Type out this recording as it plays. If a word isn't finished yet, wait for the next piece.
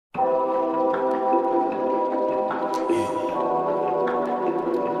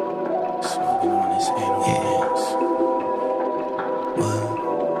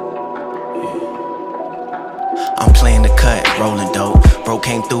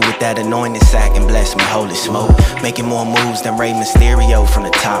came through with that anointed sack and blessed me, holy smoke. Making more moves than Rey Mysterio from the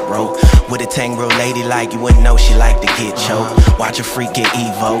top rope. With a tang real lady like you wouldn't know she like to get choked. Watch a freak get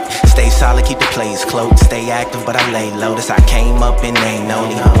evoked. Stay solid, keep the plays cloaked. Stay active, but I lay low. This I came up and ain't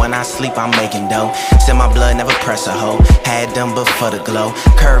known. Even when I sleep, I'm making dough. Send my blood, never press a hoe. Had them but for the glow.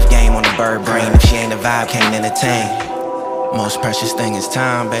 Curve game on the bird brain. If she ain't a vibe, can't entertain. Most precious thing is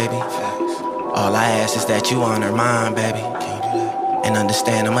time, baby. All I ask is that you honor mine, baby. And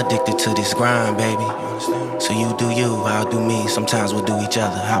understand I'm addicted to this grind, baby. So you do you, I'll do me. Sometimes we'll do each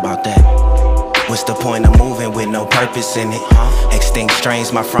other, how about that? What's the point of moving with no purpose in it? Extinct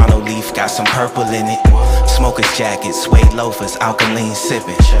strains, my frontal leaf got some purple in it. Smoker's jacket, suede loafers, alkaline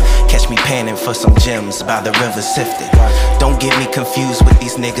sipping. Catch me panning for some gems by the river sifting. Don't get me confused with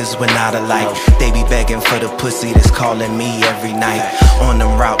these niggas, we're not alike. They be begging for the pussy that's calling me every night. On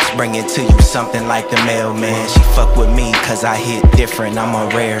them routes, bringing to you something like the mailman. She fuck with me cause I hit different, I'm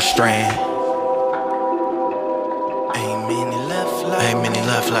a rare strand. Ain't many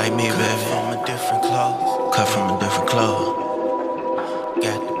left like me, baby. Cut from a different cloth.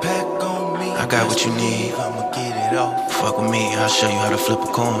 I got what you need. Fuck with me, I'll show you how to flip a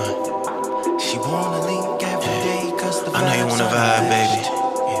coin. I know you wanna vibe, baby,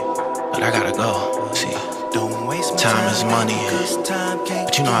 but I gotta go. See, time is money,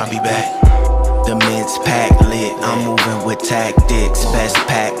 but you know I'll be back. The mints pack lit, I'm moving with tactics. Best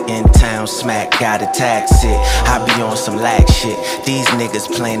pack in town, smack, gotta tax it. I be on some lack shit. These niggas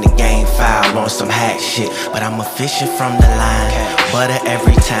playing the game foul on some hack shit. But I'm a fisher from the line, butter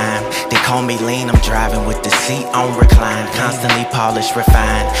every time. They call me lean, I'm driving with the seat on recline. Constantly polished,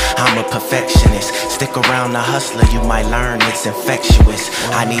 refined, I'm a perfectionist. Stick around the hustler, you might learn it's infectious.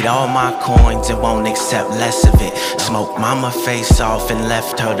 I need all my coins and won't accept less of it. Smoke mama face off and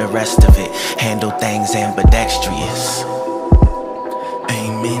left her the rest of it. Handle things ambidextrous.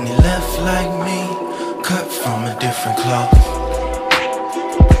 Ain't many left like me, cut from a different cloth.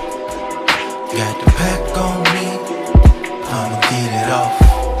 Got the pack on me, I'ma get it off.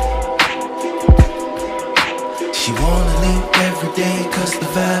 She wanna link every day cause the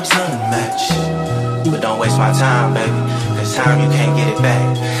vibe's unmatched. But don't waste my time, baby, cause time you can't get it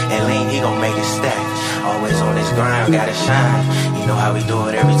back. And lean, he gon' make it stack. Always on this grind, gotta shine. You know how we do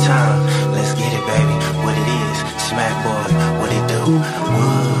it every time. Let's get it, baby, what it is. Smack boy, what it do?